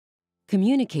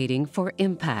Communicating for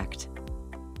impact.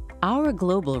 Our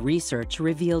global research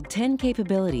revealed 10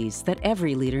 capabilities that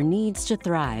every leader needs to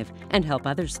thrive and help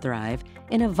others thrive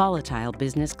in a volatile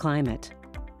business climate.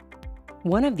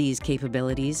 One of these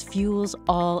capabilities fuels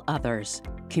all others,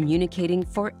 communicating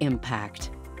for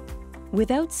impact.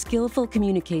 Without skillful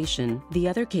communication, the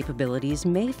other capabilities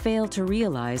may fail to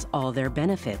realize all their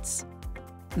benefits.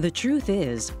 The truth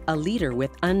is, a leader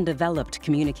with undeveloped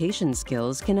communication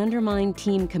skills can undermine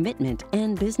team commitment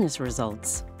and business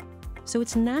results. So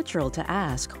it's natural to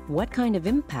ask, what kind of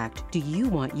impact do you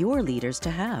want your leaders to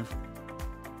have?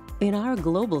 In our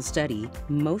global study,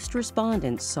 most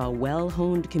respondents saw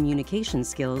well-honed communication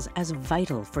skills as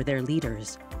vital for their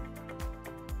leaders.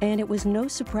 And it was no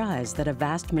surprise that a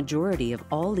vast majority of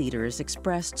all leaders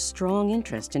expressed strong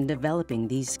interest in developing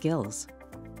these skills.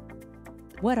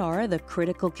 What are the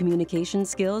critical communication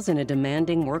skills in a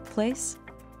demanding workplace?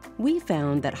 We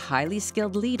found that highly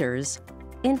skilled leaders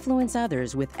influence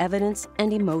others with evidence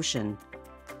and emotion,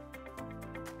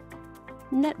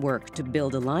 network to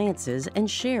build alliances and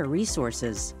share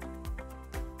resources,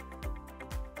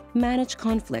 manage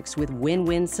conflicts with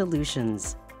win-win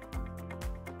solutions,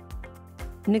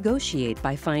 negotiate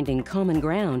by finding common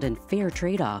ground and fair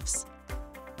trade-offs,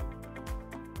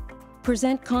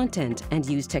 present content and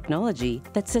use technology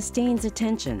that sustains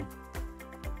attention,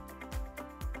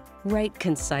 write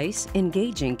concise,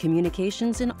 engaging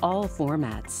communications in all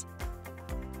formats,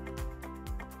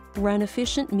 run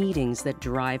efficient meetings that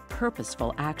drive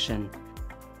purposeful action,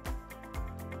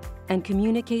 and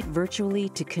communicate virtually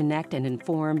to connect and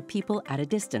inform people at a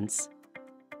distance.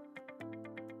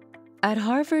 At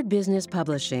Harvard Business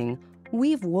Publishing,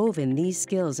 we've woven these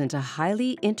skills into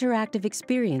highly interactive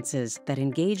experiences that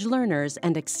engage learners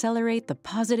and accelerate the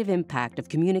positive impact of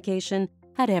communication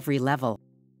at every level.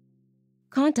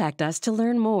 Contact us to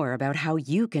learn more about how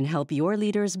you can help your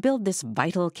leaders build this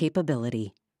vital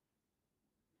capability.